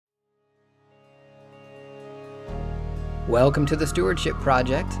Welcome to the Stewardship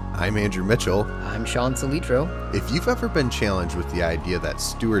Project. I'm Andrew Mitchell. I'm Sean Salitro. If you've ever been challenged with the idea that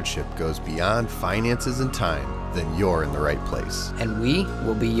stewardship goes beyond finances and time, then you're in the right place. And we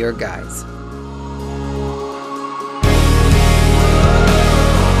will be your guides.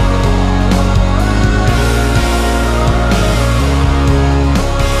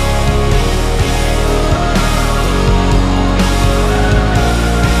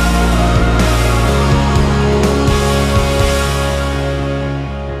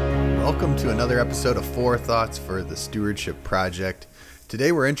 Episode of ForeThoughts for the Stewardship Project.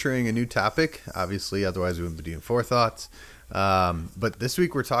 Today we're entering a new topic, obviously, otherwise we wouldn't be doing ForeThoughts. But this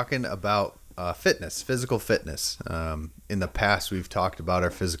week we're talking about fitness, physical fitness. In the past we've talked about our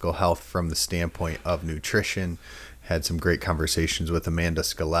physical health from the standpoint of nutrition, had some great conversations with Amanda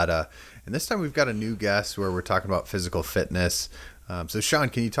Scaletta, and this time we've got a new guest where we're talking about physical fitness. So Sean,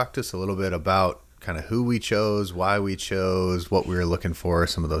 can you talk to us a little bit about kind of who we chose, why we chose, what we were looking for,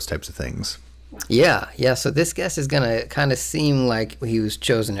 some of those types of things? Yeah. So this guest is going to kind of seem like he was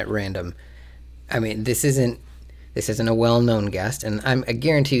chosen at random. I mean, this isn't a well-known guest, and I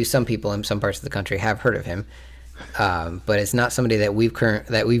guarantee you some people in some parts of the country have heard of him, but it's not somebody that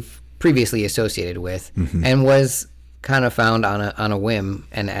we've previously associated with, and was kind of found on a whim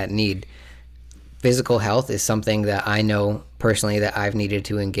and at need. Physical health is something that I know personally that I've needed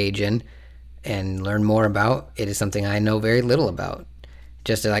to engage in and learn more about. It is something I know very little about,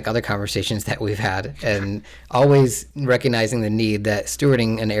 just like other conversations that we've had, and always recognizing the need that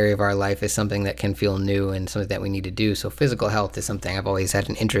stewarding an area of our life is something that can feel new and something that we need to do. So physical health is something I've always had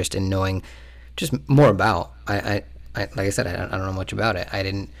an interest in knowing just more about. I like I said, I don't know much about it. I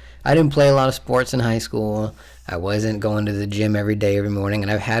didn't play a lot of sports in high school. I wasn't going to the gym every day, every morning,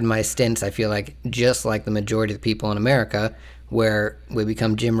 and I've had my stints, I feel like, just like the majority of the people in America, where we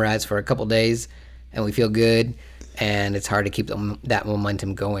become gym rats for a couple days and we feel good, and it's hard to keep that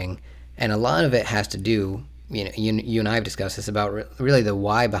momentum going. And a lot of it has to do, you and I have discussed this, about really the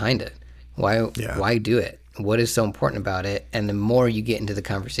why behind it. Why do it? What is so important about it? And the more you get into the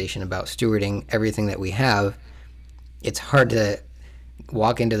conversation about stewarding everything that we have, it's hard to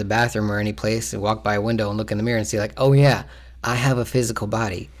walk into the bathroom or any place and walk by a window and look in the mirror and see like, oh yeah, I have a physical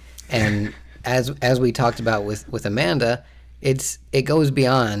body. And as we talked about with Amanda, it goes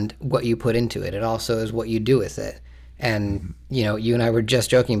beyond what you put into it. It also is what you do with it. And, you and I were just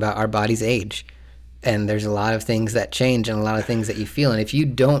joking about our bodies age. And there's a lot of things that change and a lot of things that you feel. And if you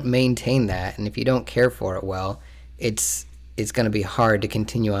don't maintain that and if you don't care for it well, it's going to be hard to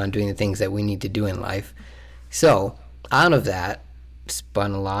continue on doing the things that we need to do in life. So out of that,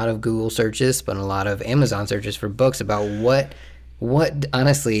 spun a lot of Google searches, spun a lot of Amazon searches for books about what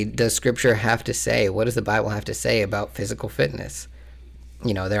honestly does Scripture have to say? What does the Bible have to say about physical fitness?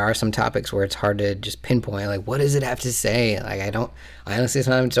 There are some topics where it's hard to just pinpoint, like, what does it have to say? Like, I honestly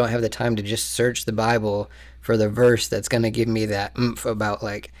sometimes don't have the time to just search the Bible for the verse that's going to give me that oomph about,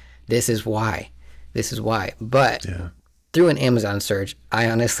 like, this is why. But through an Amazon search, I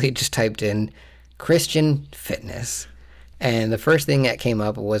honestly just typed in Christian fitness. And the first thing that came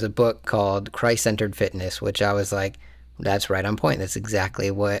up was a book called Christ-Centered Fitness, which I was like, that's right on point. That's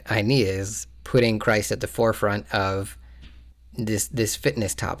exactly what I need, is putting Christ at the forefront of this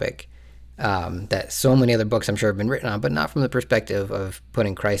fitness topic that so many other books I'm sure have been written on, but not from the perspective of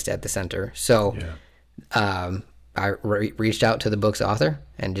putting Christ at the center. So I reached out to the book's author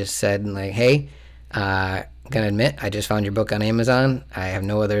and just said, like, hey, I'm going to admit, I just found your book on Amazon. I have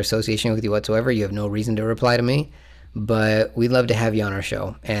no other association with you whatsoever. You have no reason to reply to me, but we'd love to have you on our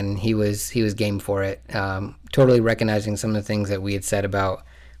show. And he was game for it, totally recognizing some of the things that we had said about,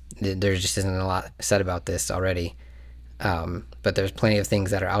 there just isn't a lot said about this already. But there's plenty of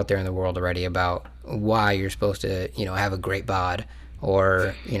things that are out there in the world already about why you're supposed to, have a great bod,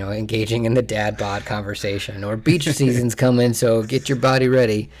 or, engaging in the dad bod conversation, or beach season's coming, so get your body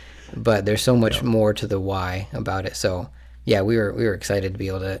ready. But there's so much more to the why about it. So yeah, we were excited to be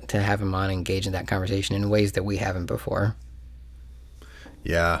able to have him on and engage in that conversation in ways that we haven't before.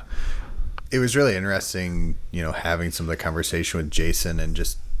 Yeah. It was really interesting, having some of the conversation with Jason and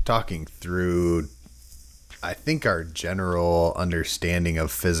just talking through, I think our general understanding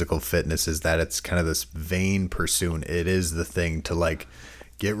of physical fitness is that it's kind of this vain pursuit. It is the thing to, like,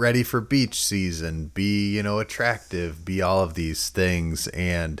 get ready for beach season, be, attractive, be all of these things.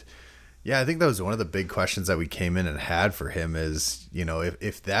 And yeah, I think that was one of the big questions that we came in and had for him is,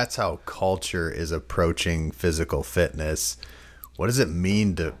 if that's how culture is approaching physical fitness, what does it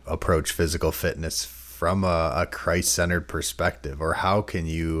mean to approach physical fitness from a Christ-centered perspective? Or how can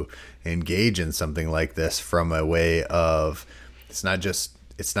you engage in something like this from a way of, it's not just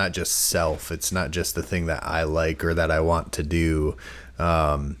it's not just self. It's not just the thing that I like or that I want to do.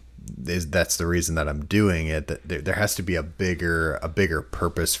 That's the reason that I'm doing it. That there has to be a bigger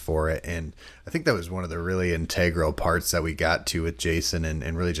purpose for it. And I think that was one of the really integral parts that we got to with Jason,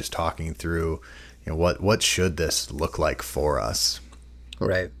 and really just talking through, what should this look like for us?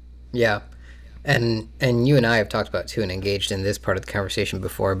 Right. Yeah. And you and I have talked about too and engaged in this part of the conversation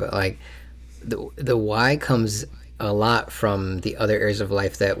before, but like the why comes a lot from the other areas of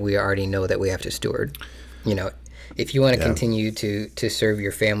life that we already know that we have to steward. If you want to continue to serve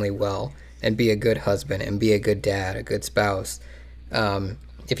your family well and be a good husband and be a good dad, a good spouse,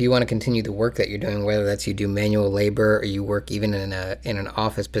 if you want to continue the work that you're doing, whether that's you do manual labor or you work even in an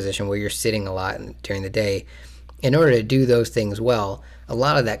office position where you're sitting a lot during the day, in order to do those things well, a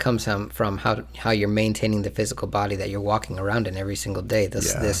lot of that comes from how you're maintaining the physical body that you're walking around in every single day.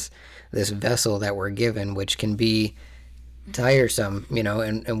 This vessel that we're given, which can be tiresome,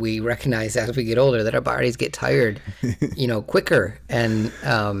 and we recognize as we get older that our bodies get tired, quicker, and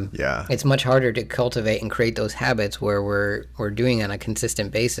it's much harder to cultivate and create those habits where we're doing on a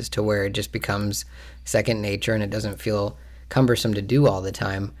consistent basis to where it just becomes second nature and it doesn't feel cumbersome to do all the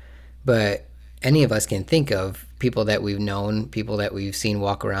time. But any of us can think of people that we've known, people that we've seen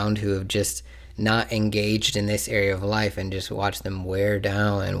walk around who have just not engaged in this area of life and just watch them wear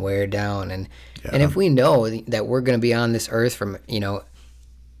down. And if we know that we're going to be on this earth from,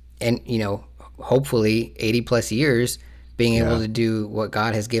 hopefully 80 plus years being able to do what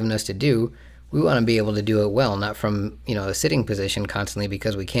God has given us to do, we want to be able to do it well, not from, a sitting position constantly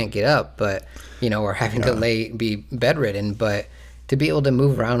because we can't get up, but, or having to be bedridden, but to be able to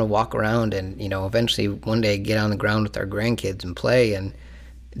move around and walk around and, eventually one day get on the ground with our grandkids and play and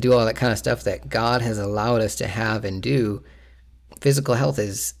do all that kind of stuff that God has allowed us to have and do. Physical health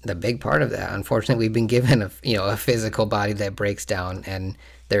is the big part of that. Unfortunately, we've been given a physical body that breaks down, and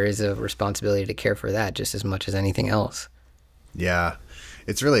there is a responsibility to care for that just as much as anything else. Yeah.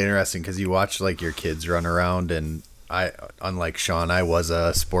 It's really interesting because you watch like your kids run around, and unlike Sean, I was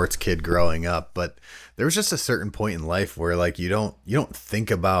a sports kid growing up, but there was just a certain point in life where like you don't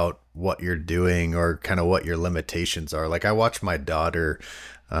think about what you're doing or kind of what your limitations are. Like I watch my daughter,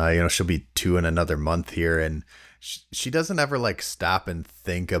 she'll be 2 in another month here, and she doesn't ever like stop and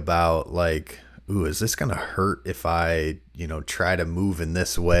think about like, ooh, is this going to hurt if I, try to move in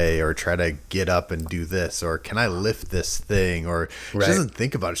this way or try to get up and do this, or can I lift this thing? Or she doesn't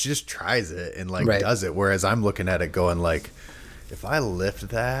think about it. She just tries it and like does it. Whereas I'm looking at it going like, if I lift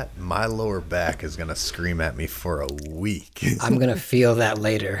that, my lower back is going to scream at me for a week. I'm going to feel that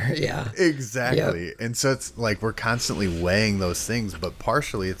later. Yeah. Exactly. Yep. And so it's like we're constantly weighing those things, but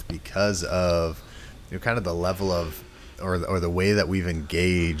partially it's because of kind of the level of or the way that we've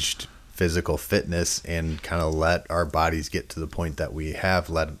engaged physical fitness and kind of let our bodies get to the point that we have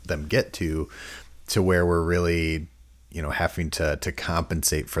let them get to where we're really having to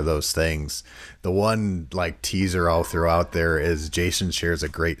compensate for those things. The one like teaser all throughout there is Jason shares a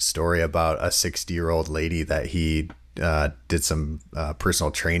great story about a 60-year-old lady that he did some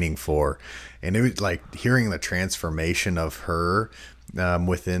personal training for, and it was like hearing the transformation of her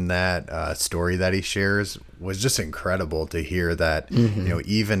within that story that he shares was just incredible to hear that,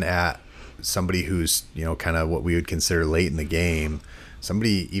 even at somebody who's, kind of what we would consider late in the game,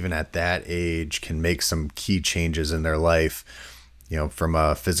 somebody even at that age can make some key changes in their life, from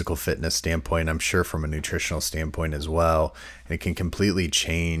a physical fitness standpoint, I'm sure from a nutritional standpoint as well. And it can completely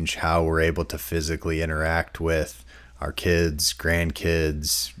change how we're able to physically interact with our kids,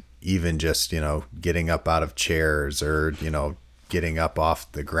 grandkids, even just, getting up out of chairs or, getting up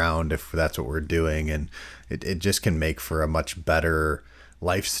off the ground if that's what we're doing. And it just can make for a much better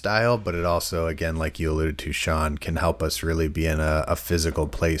lifestyle, but it also, again, like you alluded to, Sean, can help us really be in a physical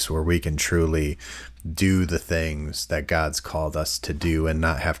place where we can truly do the things that God's called us to do and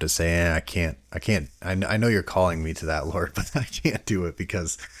not have to say, I can't, I know you're calling me to that, Lord, but I can't do it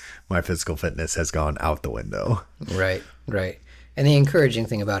because my physical fitness has gone out the window. Right. And the encouraging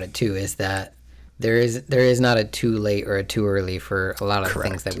thing about it too is that there is not a too late or a too early for a lot of the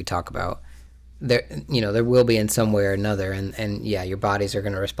things that we talk about. There will be in some way or another, and your bodies are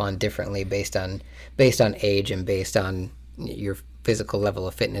going to respond differently based on age and based on your physical level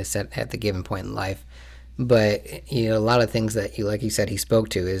of fitness at the given point in life. But a lot of things that like you said, he spoke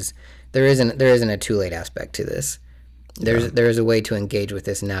to is there isn't a too late aspect to this. There is a way to engage with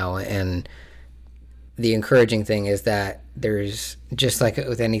this now, and the encouraging thing is that there's, just like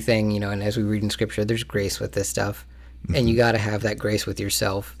with anything, and as we read in scripture, there's grace with this stuff, and you got to have that grace with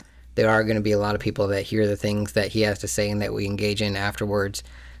yourself. There are going to be a lot of people that hear the things that he has to say and that we engage in afterwards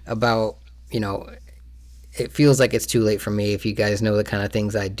about, it feels like it's too late for me. If you guys know the kind of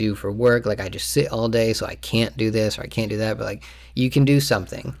things I do for work, like I just sit all day, so I can't do this or I can't do that. But like, you can do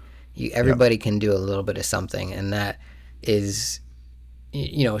something. Everybody can do a little bit of something, and that is,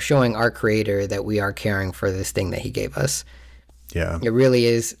 showing our Creator that we are caring for this thing that He gave us. Yeah. It really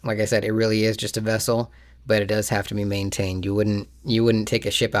is, like I said, it really is just a vessel, but it does have to be maintained. You wouldn't take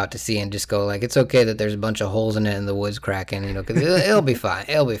a ship out to sea and just go like, it's okay that there's a bunch of holes in it and the wood's cracking, because it'll be fine.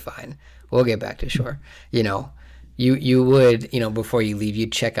 It'll be fine. We'll get back to shore. You would, before you leave,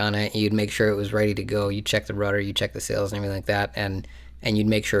 you'd check on it. You'd make sure it was ready to go. You check the rudder, you check the sails and everything like that, and you'd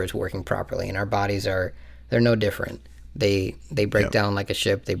make sure it's working properly. And our bodies they're no different. They break down like a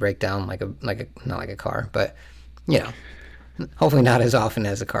ship. They break down like a not like a car, but hopefully not as often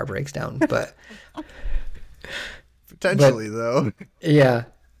as a car breaks down, but potentially though. Yeah,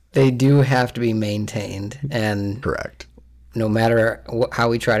 they do have to be maintained, and correct. No matter how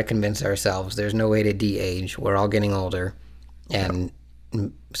we try to convince ourselves, there's no way to de-age. We're all getting older, and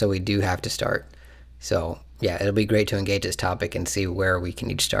so we do have to start. So yeah, it'll be great to engage this topic and see where we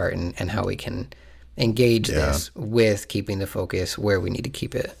can each start and how we can engage this with keeping the focus where we need to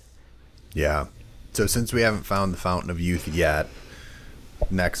keep it. Yeah. So since we haven't found the Fountain of Youth yet,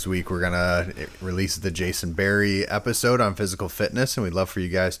 next week we're going to release the Jason Berry episode on physical fitness, and we'd love for you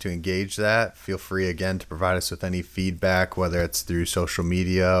guys to engage that. Feel free, again, to provide us with any feedback, whether it's through social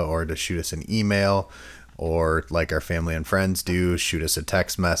media or to shoot us an email, or like our family and friends do, shoot us a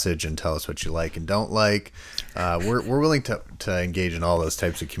text message and tell us what you like and don't like. We're willing to engage in all those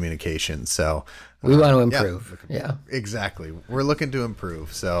types of communication. So we want to improve. Yeah, exactly. We're looking to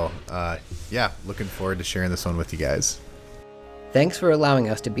improve. So looking forward to sharing this one with you guys. Thanks for allowing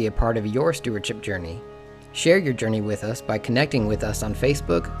us to be a part of your stewardship journey. Share your journey with us by connecting with us on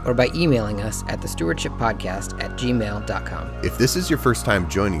Facebook or by emailing us at thestewardshippodcast@gmail.com. If this is your first time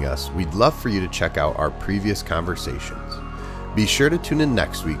joining us, we'd love for you to check out our previous conversations. Be sure to tune in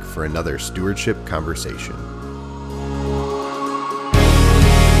next week for another stewardship conversation.